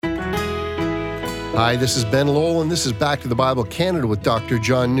Hi, this is Ben Lowell, and this is Back to the Bible Canada with Dr.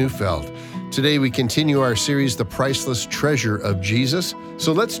 John Neufeld. Today we continue our series, The Priceless Treasure of Jesus.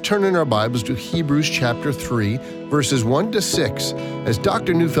 So let's turn in our Bibles to Hebrews chapter 3, verses 1 to 6, as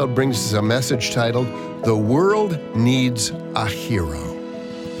Dr. Neufeld brings us a message titled, The World Needs a Hero.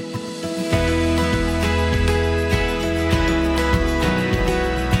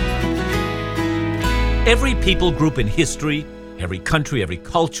 Every people group in history, every country, every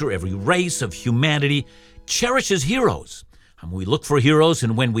culture, every race of humanity cherishes heroes. And we look for heroes,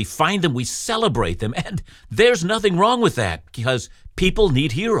 and when we find them, we celebrate them. And there's nothing wrong with that, because people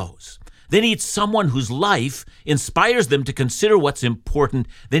need heroes. They need someone whose life inspires them to consider what's important.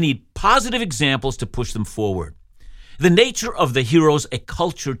 They need positive examples to push them forward. The nature of the heroes a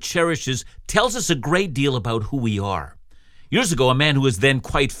culture cherishes tells us a great deal about who we are. Years ago, a man who was then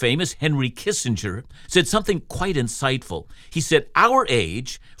quite famous, Henry Kissinger, said something quite insightful. He said, "Our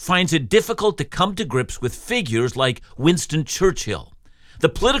age finds it difficult to come to grips with figures like Winston Churchill. The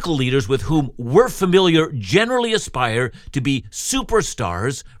political leaders with whom we're familiar generally aspire to be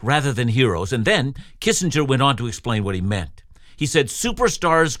superstars rather than heroes." And then Kissinger went on to explain what he meant. He said,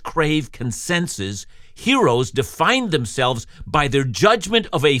 "Superstars crave consensus. Heroes define themselves by their judgment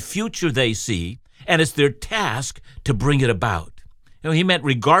of a future they see, and it's their task to bring it about." He meant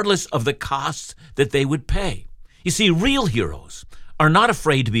regardless of the costs that they would pay. You see, real heroes are not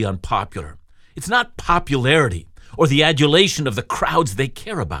afraid to be unpopular. It's not popularity or the adulation of the crowds they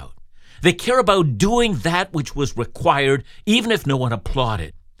care about. They care about doing that which was required, even if no one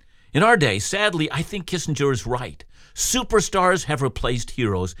applauded. In our day, sadly, I think Kissinger is right. Superstars have replaced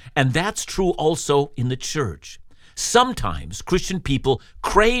heroes, and that's true also in the church. Sometimes Christian people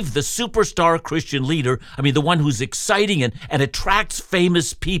crave the superstar Christian leader, the one who's exciting and attracts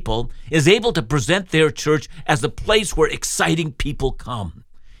famous people, is able to present their church as the place where exciting people come.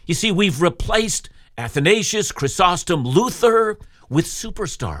 You see, we've replaced Athanasius, Chrysostom, Luther with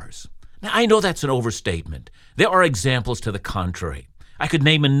superstars. Now, I know that's an overstatement. There are examples to the contrary. I could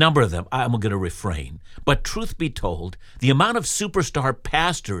name a number of them. I'm going to refrain. But truth be told, the amount of superstar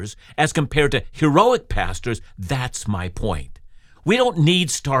pastors as compared to heroic pastors, that's my point. We don't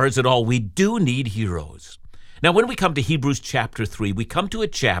need stars at all. We do need heroes. Now, when we come to Hebrews chapter 3, we come to a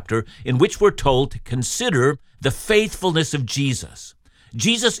chapter in which we're told to consider the faithfulness of Jesus.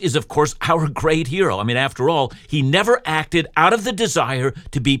 Jesus is, of course, our great hero. After all, he never acted out of the desire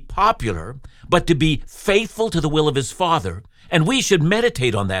to be popular, but to be faithful to the will of his Father. And we should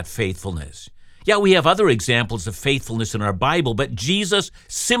meditate on that faithfulness. Yeah, we have other examples of faithfulness in our Bible, but Jesus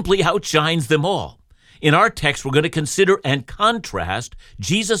simply outshines them all. In our text, we're going to consider and contrast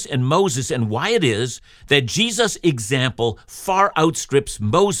Jesus and Moses and why it is that Jesus' example far outstrips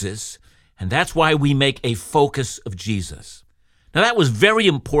Moses, and that's why we make a focus of Jesus. Now, that was very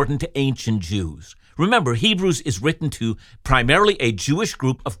important to ancient Jews. Remember, Hebrews is written to primarily a Jewish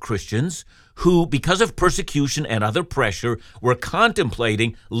group of Christians who, because of persecution and other pressure, were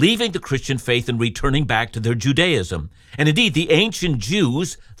contemplating leaving the Christian faith and returning back to their Judaism. And indeed, the ancient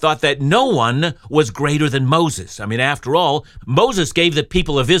Jews thought that no one was greater than Moses. After all, Moses gave the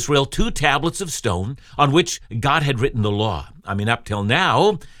people of Israel 2 tablets of stone on which God had written the law. Up till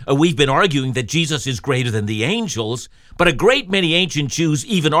now, we've been arguing that Jesus is greater than the angels, but a great many ancient Jews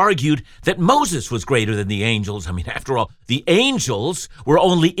even argued that Moses was greater than the angels. After all, the angels were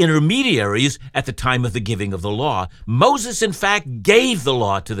only intermediaries at the time of the giving of the law. Moses, in fact, gave the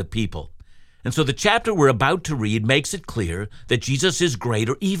law to the people. And so the chapter we're about to read makes it clear that Jesus is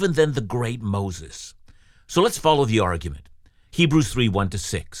greater even than the great Moses. So let's follow the argument. Hebrews 3, 1 to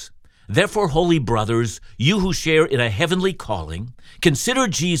 6. "Therefore, holy brothers, you who share in a heavenly calling, consider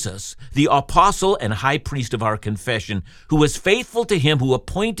Jesus, the apostle and high priest of our confession, who was faithful to him who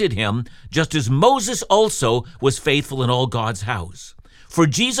appointed him, just as Moses also was faithful in all God's house. For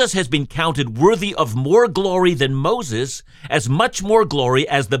Jesus has been counted worthy of more glory than Moses, as much more glory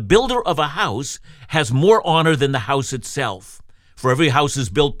as the builder of a house has more honor than the house itself. For every house is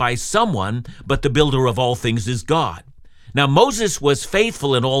built by someone, but the builder of all things is God. Now Moses was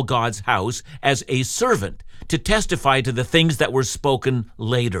faithful in all God's house as a servant to testify to the things that were spoken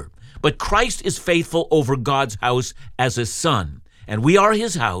later. But Christ is faithful over God's house as a son, and we are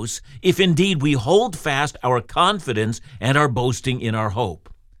his house if indeed we hold fast our confidence and our boasting in our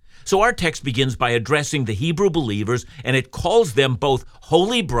hope." So our text begins by addressing the Hebrew believers, and it calls them both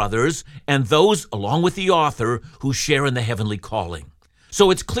holy brothers and those, along with the author, who share in the heavenly calling. So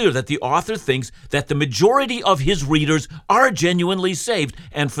it's clear that the author thinks that the majority of his readers are genuinely saved,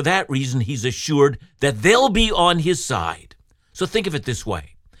 and for that reason he's assured that they'll be on his side. So think of it this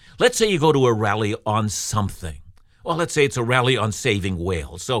way. Let's say you go to a rally on something. Well, let's say it's a rally on saving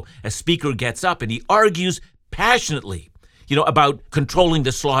whales. So a speaker gets up and he argues passionately, about controlling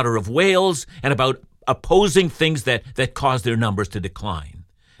the slaughter of whales and about opposing things that cause their numbers to decline.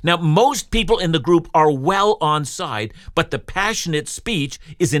 Now, most people in the group are well on side, but the passionate speech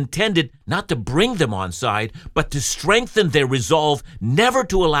is intended not to bring them on side, but to strengthen their resolve never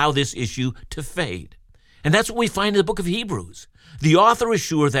to allow this issue to fade. And that's what we find in the book of Hebrews. The author is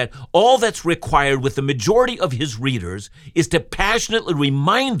sure that all that's required with the majority of his readers is to passionately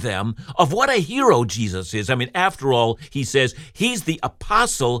remind them of what a hero Jesus is. After all, he says, he's the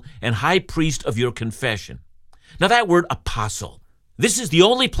apostle and high priest of your confession. Now, that word apostle, this is the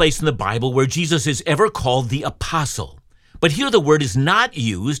only place in the Bible where Jesus is ever called the apostle. But here the word is not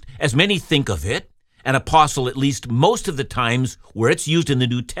used as many think of it. An apostle, at least most of the times where it's used in the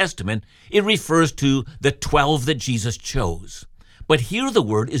New Testament, it refers to the 12 that Jesus chose. But here the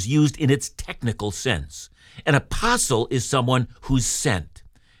word is used in its technical sense. An apostle is someone who's sent.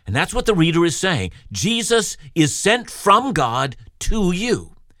 And that's what the reader is saying. Jesus is sent from God to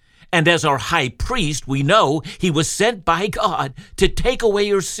you. And as our high priest, we know he was sent by God to take away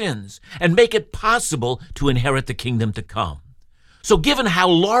your sins and make it possible to inherit the kingdom to come. So given how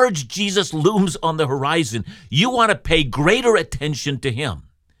large Jesus looms on the horizon, you want to pay greater attention to him.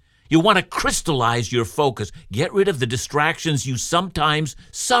 You want to crystallize your focus, get rid of the distractions you sometimes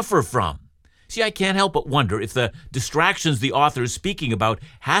suffer from. See, I can't help but wonder if the distractions the author is speaking about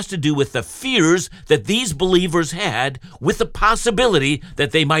has to do with the fears that these believers had with the possibility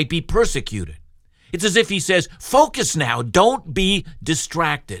that they might be persecuted. It's as if he says, focus now, don't be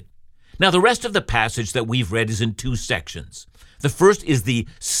distracted. Now, the rest of the passage that we've read is in two sections. The first is the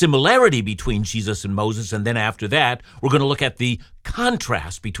similarity between Jesus and Moses, and then after that, we're going to look at the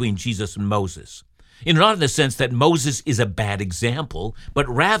contrast between Jesus and Moses. Not in the sense that Moses is a bad example, but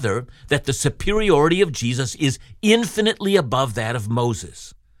rather that the superiority of Jesus is infinitely above that of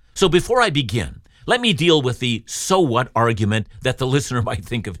Moses. So before I begin, let me deal with the so what argument that the listener might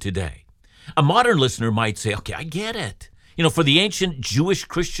think of today. A modern listener might say, okay, I get it. For the ancient Jewish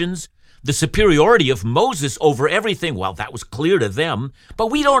Christians, the superiority of Moses over everything, well, that was clear to them, but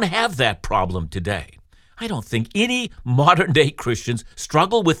we don't have that problem today. I don't think any modern-day Christians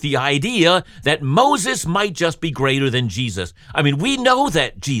struggle with the idea that Moses might just be greater than Jesus. We know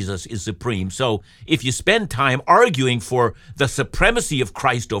that Jesus is supreme, so if you spend time arguing for the supremacy of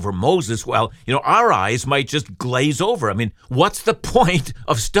Christ over Moses, well, our eyes might just glaze over. What's the point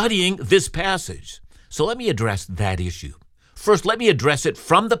of studying this passage? So let me address that issue. First, let me address it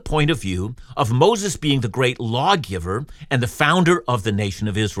from the point of view of Moses being the great lawgiver and the founder of the nation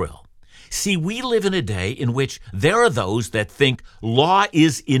of Israel. See, we live in a day in which there are those that think law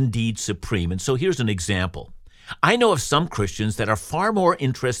is indeed supreme. And so here's an example. I know of some Christians that are far more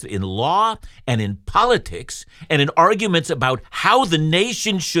interested in law and in politics and in arguments about how the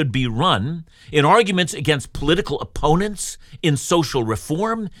nation should be run, in arguments against political opponents, in social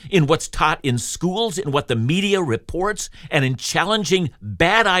reform, in what's taught in schools, in what the media reports, and in challenging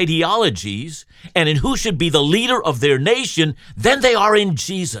bad ideologies, and in who should be the leader of their nation than they are in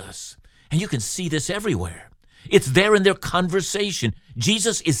Jesus. And you can see this everywhere. It's there in their conversation.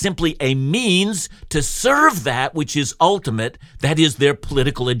 Jesus is simply a means to serve that which is ultimate, that is their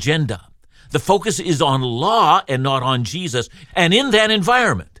political agenda. The focus is on law and not on Jesus. And in that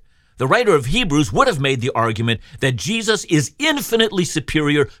environment, the writer of Hebrews would have made the argument that Jesus is infinitely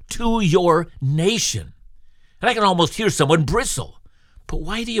superior to your nation. And I can almost hear someone bristle. But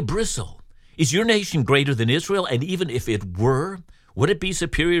why do you bristle? Is your nation greater than Israel? And even if it were, would it be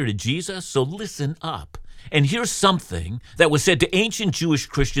superior to Jesus? So listen up. And here's something that was said to ancient Jewish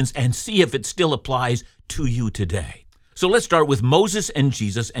Christians and see if it still applies to you today. So let's start with Moses and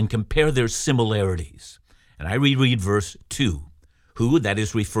Jesus and compare their similarities. And I reread verse 2. Who, that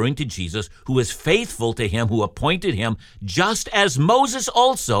is referring to Jesus, who is faithful to him who appointed him, just as Moses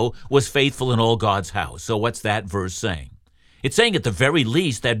also was faithful in all God's house. So what's that verse saying? It's saying at the very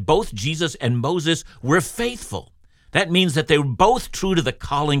least that both Jesus and Moses were faithful. That means that they were both true to the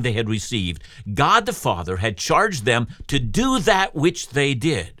calling they had received. God the Father had charged them to do that which they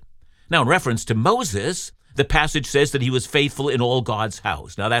did. Now, in reference to Moses, the passage says that he was faithful in all God's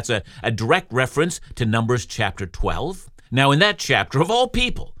house. Now, that's a direct reference to Numbers chapter 12. Now, in that chapter, of all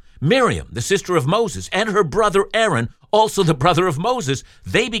people, Miriam, the sister of Moses, and her brother Aaron, also the brother of Moses,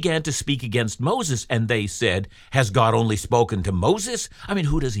 they began to speak against Moses, and they said, has God only spoken to Moses?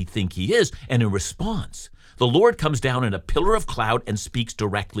 Who does he think he is? And in response, the Lord comes down in a pillar of cloud and speaks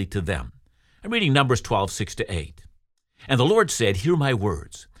directly to them. I'm reading Numbers 12, 6-8. And the Lord said, hear my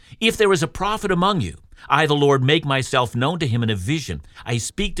words. If there is a prophet among you, I, the Lord, make myself known to him in a vision. I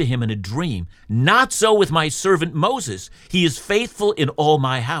speak to him in a dream. Not so with my servant Moses. He is faithful in all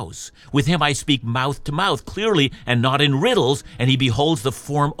my house. With him I speak mouth to mouth, clearly and not in riddles, and he beholds the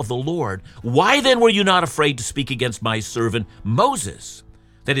form of the Lord. Why then were you not afraid to speak against my servant Moses?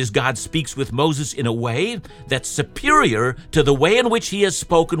 That is, God speaks with Moses in a way that's superior to the way in which he has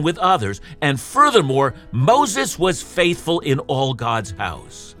spoken with others. And furthermore, Moses was faithful in all God's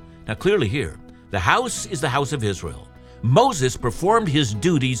house. Now clearly here, the house is the house of Israel. Moses performed his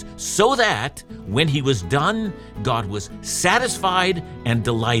duties so that when he was done, God was satisfied and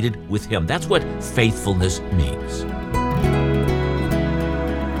delighted with him. That's what faithfulness means.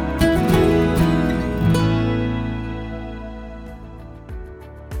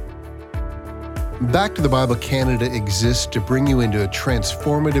 Back to the Bible Canada exists to bring you into a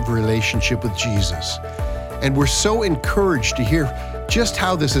transformative relationship with Jesus. And we're so encouraged to hear just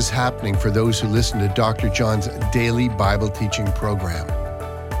how this is happening for those who listen to Dr. John's daily Bible teaching program.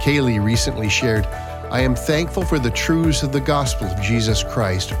 Kaylee recently shared, I am thankful for the truths of the gospel of Jesus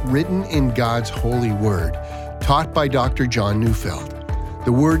Christ written in God's holy word, taught by Dr. John Neufeld.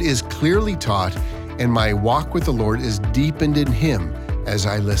 The word is clearly taught, and my walk with the Lord is deepened in him as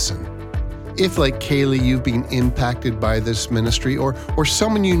I listen. If, like Kaylee, you've been impacted by this ministry, or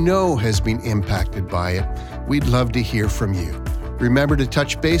someone you know has been impacted by it, we'd love to hear from you. Remember to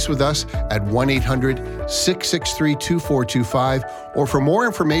touch base with us at 1-800-663-2425, or for more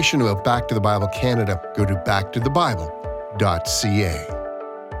information about Back to the Bible Canada, go to backtothebible.ca.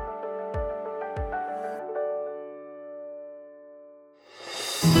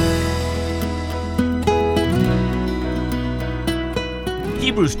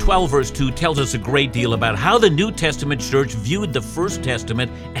 Hebrews 12 verse 2 tells us a great deal about how the New Testament church viewed the First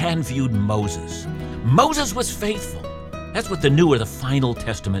Testament and viewed Moses. Moses was faithful. That's what the New or the Final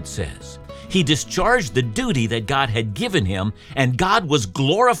Testament says. He discharged the duty that God had given him, and God was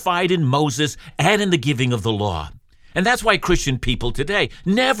glorified in Moses and in the giving of the law. And that's why Christian people today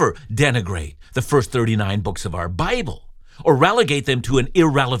never denigrate the first 39 books of our Bible or relegate them to an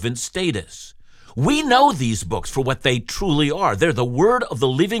irrelevant status. We know these books for what they truly are. They're the word of the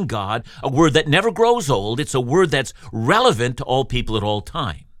living God, a word that never grows old. It's a word that's relevant to all people at all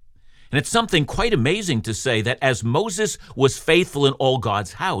time. And it's something quite amazing to say that as Moses was faithful in all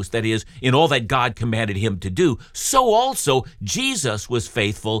God's house, that is, in all that God commanded him to do, so also Jesus was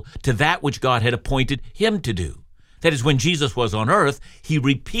faithful to that which God had appointed him to do. That is, when Jesus was on earth, he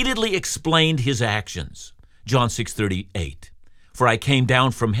repeatedly explained his actions. John 6:38. For I came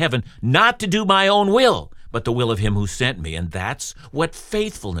down from heaven not to do my own will, but the will of him who sent me. And that's what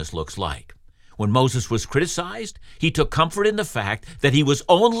faithfulness looks like. When Moses was criticized, he took comfort in the fact that he was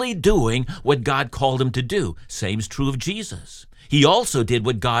only doing what God called him to do. Same's true of Jesus. He also did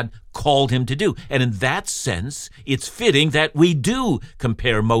what God called him to do. And in that sense, it's fitting that we do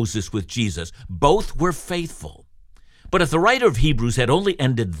compare Moses with Jesus. Both were faithful. But if the writer of Hebrews had only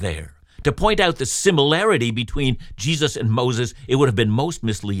ended there, to point out the similarity between Jesus and Moses, it would have been most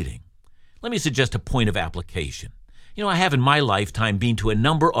misleading. Let me suggest a point of application. I have in my lifetime been to a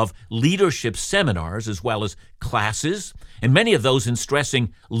number of leadership seminars as well as classes, and many of those in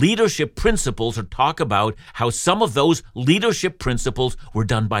stressing leadership principles or talk about how some of those leadership principles were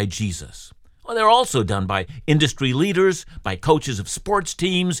done by Jesus. Well, they're also done by industry leaders, by coaches of sports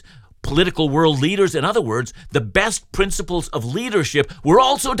teams, political world leaders. In other words, the best principles of leadership were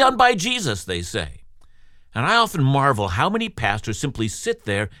also done by Jesus, they say. And I often marvel how many pastors simply sit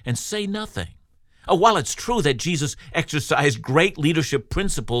there and say nothing. While it's true that Jesus exercised great leadership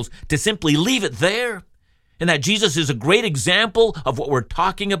principles, to simply leave it there, and that Jesus is a great example of what we're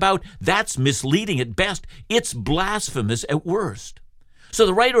talking about, that's misleading at best. It's blasphemous at worst. So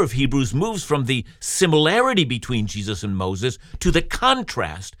the writer of Hebrews moves from the similarity between Jesus and Moses to the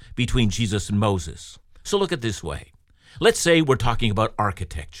contrast between Jesus and Moses. So look at it this way. Let's say we're talking about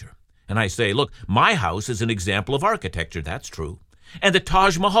architecture. And I say, look, my house is an example of architecture. That's true. And the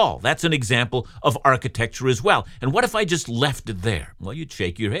Taj Mahal, that's an example of architecture as well. And what if I just left it there? Well, you'd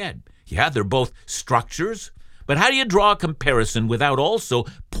shake your head. Yeah, they're both structures. But how do you draw a comparison without also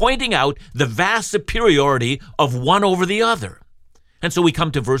pointing out the vast superiority of one over the other? And so we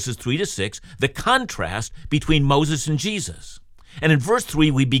come to verses 3 to 6, the contrast between Moses and Jesus. And in verse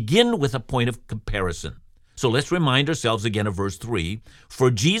 3, we begin with a point of comparison. So let's remind ourselves again of verse 3. For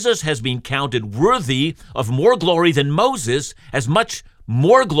Jesus has been counted worthy of more glory than Moses, as much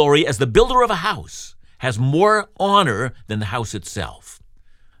more glory as the builder of a house has more honor than the house itself.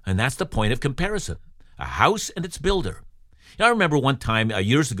 And that's the point of comparison, a house and its builder. I remember one time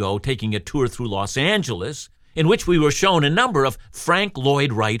years ago taking a tour through Los Angeles, in which we were shown a number of Frank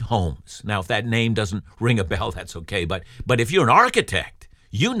Lloyd Wright homes. Now, if that name doesn't ring a bell, that's okay, but if you're an architect,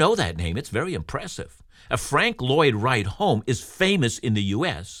 you know that name. It's very impressive. A Frank Lloyd Wright home is famous in the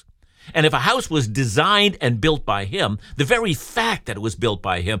U.S., and if a house was designed and built by him, the very fact that it was built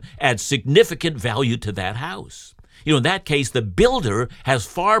by him adds significant value to that house. In that case, the builder has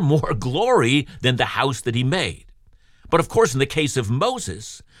far more glory than the house that he made. But of course, in the case of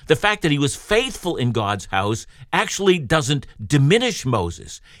Moses, the fact that he was faithful in God's house actually doesn't diminish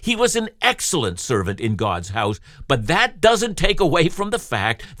Moses. He was an excellent servant in God's house, but that doesn't take away from the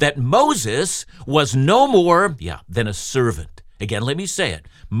fact that Moses was no more than a servant. Again, let me say it.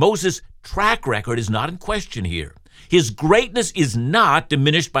 Moses' track record is not in question here. His greatness is not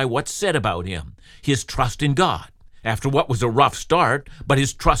diminished by what's said about him. His trust in God, after what was a rough start, but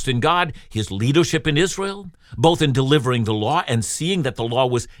his trust in God, his leadership in Israel, both in delivering the law and seeing that the law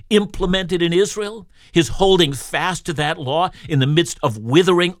was implemented in Israel, his holding fast to that law in the midst of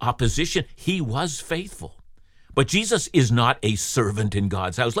withering opposition, he was faithful. But Jesus is not a servant in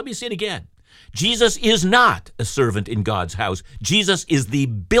God's house. Let me say it again. Jesus is not a servant in God's house. Jesus is the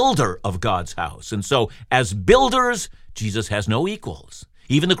builder of God's house. And so, as builders, Jesus has no equals.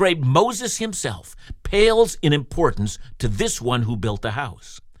 Even the great Moses himself pales in importance to this one who built the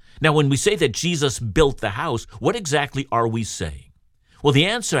house. Now, when we say that Jesus built the house, what exactly are we saying? Well, the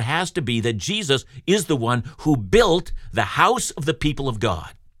answer has to be that Jesus is the one who built the house of the people of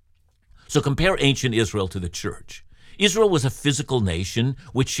God. So compare ancient Israel to the church. Israel was a physical nation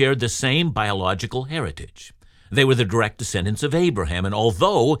which shared the same biological heritage. They were the direct descendants of Abraham, and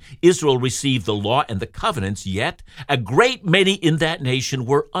although Israel received the law and the covenants, yet a great many in that nation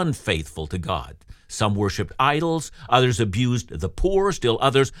were unfaithful to God. Some worshipped idols, others abused the poor, still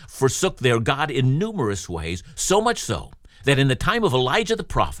others forsook their God in numerous ways, so much so that in the time of Elijah the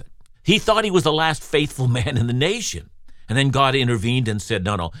prophet, he thought he was the last faithful man in the nation. And then God intervened and said,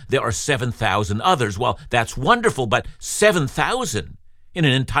 no, there are 7,000 others. Well, that's wonderful, but 7,000 in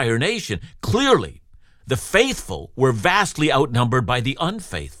an entire nation. Clearly, the faithful were vastly outnumbered by the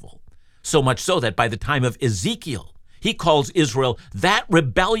unfaithful. So much so that by the time of Ezekiel, he calls Israel that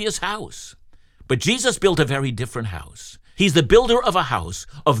rebellious house. But Jesus built a very different house. He's the builder of a house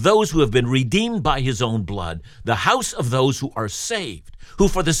of those who have been redeemed by his own blood, the house of those who are saved, who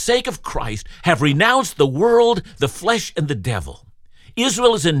for the sake of Christ have renounced the world, the flesh, and the devil.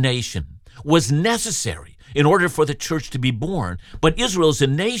 Israel as a nation was necessary in order for the church to be born, but Israel as a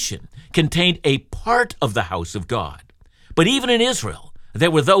nation contained a part of the house of God. But even in Israel,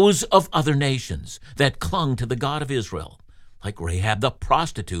 there were those of other nations that clung to the God of Israel, like Rahab the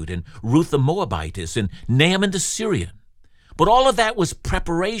prostitute and Ruth the Moabitess and Naaman the Syrian. But all of that was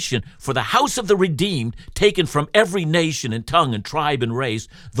preparation for the house of the redeemed, taken from every nation and tongue and tribe and race.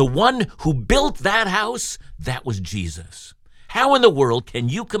 The one who built that house, that was Jesus. How in the world can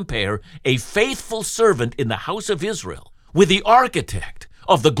you compare a faithful servant in the house of Israel with the architect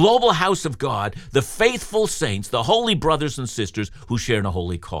of the global house of God, the faithful saints, the holy brothers and sisters who share in a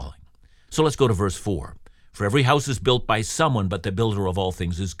holy calling? So let's go to verse 4. For every house is built by someone, but the builder of all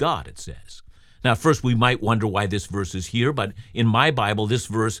things is God, it says. Now, first, we might wonder why this verse is here, but in my Bible, this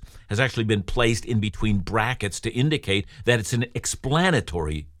verse has actually been placed in between brackets to indicate that it's an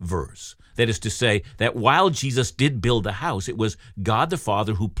explanatory verse. That is to say, that while Jesus did build the house, it was God the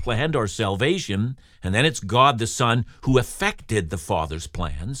Father who planned our salvation, and then it's God the Son who effected the Father's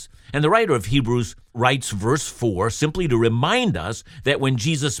plans. And the writer of Hebrews writes verse 4 simply to remind us that when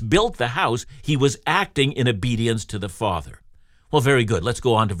Jesus built the house, he was acting in obedience to the Father. Well, very good. Let's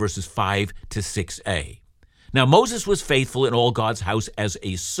go on to verses 5 to 6a. Now, Moses was faithful in all God's house as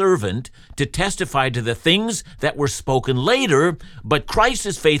a servant to testify to the things that were spoken later, but Christ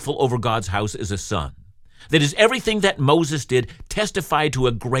is faithful over God's house as a son. That is, everything that Moses did testified to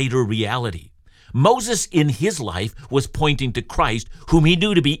a greater reality. Moses in his life was pointing to Christ, whom he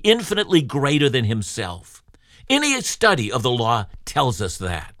knew to be infinitely greater than himself. Any study of the law tells us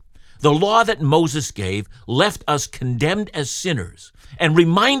that. The law that Moses gave left us condemned as sinners and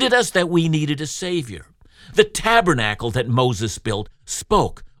reminded us that we needed a Savior. The tabernacle that Moses built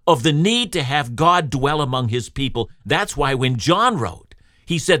spoke of the need to have God dwell among his people. That's why when John wrote,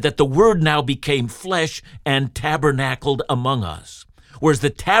 he said that the Word now became flesh and tabernacled among us. Whereas the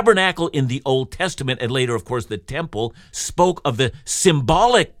tabernacle in the Old Testament, and later, of course, the temple, spoke of the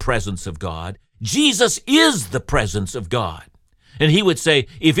symbolic presence of God, Jesus is the presence of God. And he would say,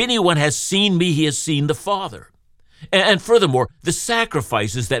 if anyone has seen me, he has seen the Father. And furthermore, the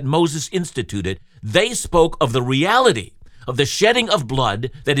sacrifices that Moses instituted, they spoke of the reality of the shedding of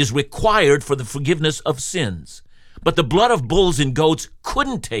blood that is required for the forgiveness of sins. But the blood of bulls and goats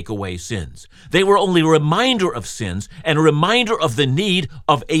couldn't take away sins. They were only a reminder of sins and a reminder of the need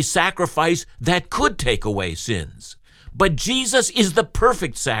of a sacrifice that could take away sins. But Jesus is the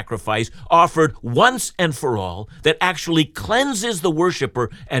perfect sacrifice offered once and for all that actually cleanses the worshiper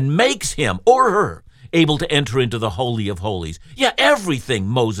and makes him or her able to enter into the Holy of Holies. Yeah, everything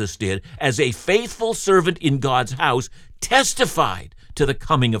Moses did as a faithful servant in God's house testified to the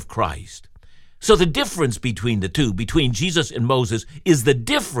coming of Christ. So the difference between the two, between Jesus and Moses, is the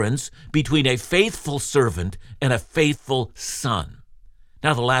difference between a faithful servant and a faithful son.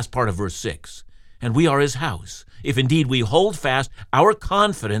 Now the last part of verse 6, and we are his house, if indeed we hold fast our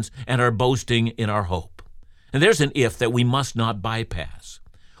confidence and our boasting in our hope. And there's an if that we must not bypass.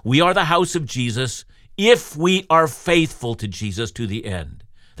 We are the house of Jesus if we are faithful to Jesus to the end.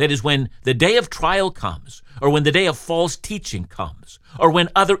 That is, when the day of trial comes, or when the day of false teaching comes, or when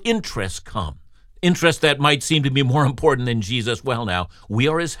other interests come, interests that might seem to be more important than Jesus, well now, we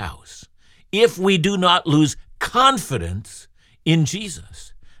are his house. If we do not lose confidence in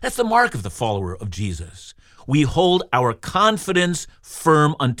Jesus, that's the mark of the follower of Jesus. We hold our confidence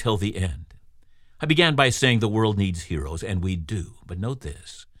firm until the end. I began by saying the world needs heroes, and we do. But note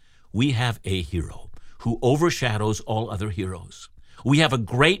this, we have a hero who overshadows all other heroes. We have a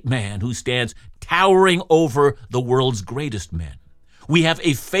great man who stands towering over the world's greatest men. We have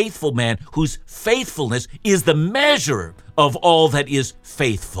a faithful man whose faithfulness is the measure of all that is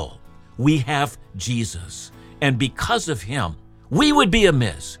faithful. We have Jesus, and because of him, we would be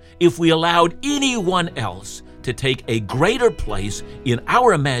amiss if we allowed anyone else to take a greater place in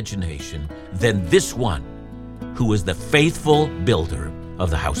our imagination than this one, who is the faithful builder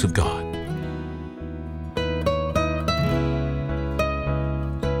of the house of God.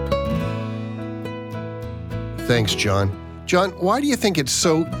 Thanks, John. John, why do you think it's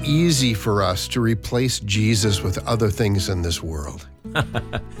so easy for us to replace Jesus with other things in this world?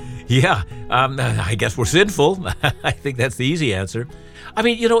 I guess we're sinful. I think that's the easy answer. I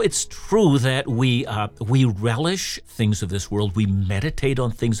mean, it's true that we relish things of this world. We meditate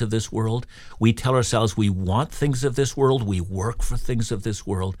on things of this world. We tell ourselves we want things of this world. We work for things of this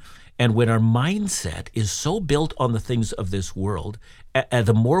world. And when our mindset is so built on the things of this world,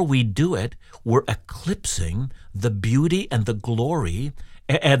 the more we do it, we're eclipsing the beauty and the glory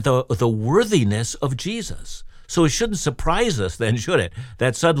and the worthiness of Jesus. So it shouldn't surprise us then, should it?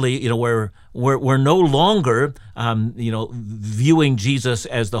 That suddenly, we're no longer, viewing Jesus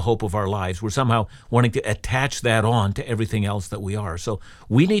as the hope of our lives. We're somehow wanting to attach that on to everything else that we are. So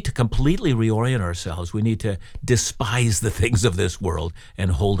we need to completely reorient ourselves. We need to despise the things of this world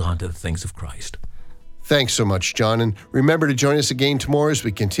and hold on to the things of Christ. Thanks so much, John. And remember to join us again tomorrow as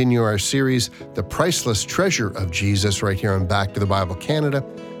we continue our series, The Priceless Treasure of Jesus, right here on Back to the Bible Canada.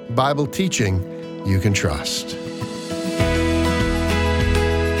 Bible teaching you can trust.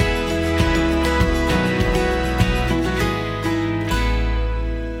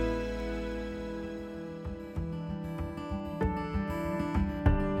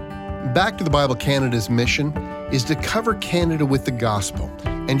 Back to the Bible Canada's mission is to cover Canada with the gospel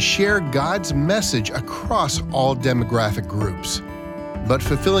and share God's message across all demographic groups. But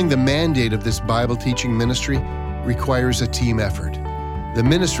fulfilling the mandate of this Bible teaching ministry requires a team effort. The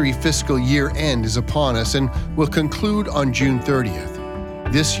ministry fiscal year end is upon us and will conclude on June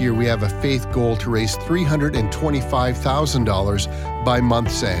 30th. This year we have a faith goal to raise $325,000 by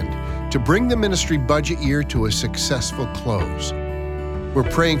month's end to bring the ministry budget year to a successful close. We're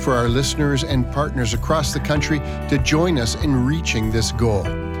praying for our listeners and partners across the country to join us in reaching this goal.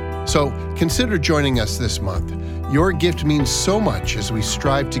 So consider joining us this month. Your gift means so much as we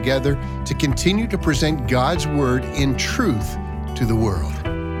strive together to continue to present God's Word in truth to the world.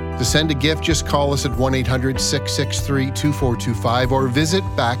 To send a gift, just call us at 1-800-663-2425 or visit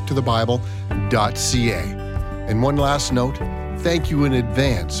backtothebible.ca. And one last note, thank you in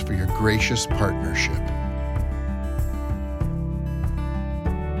advance for your gracious partnership.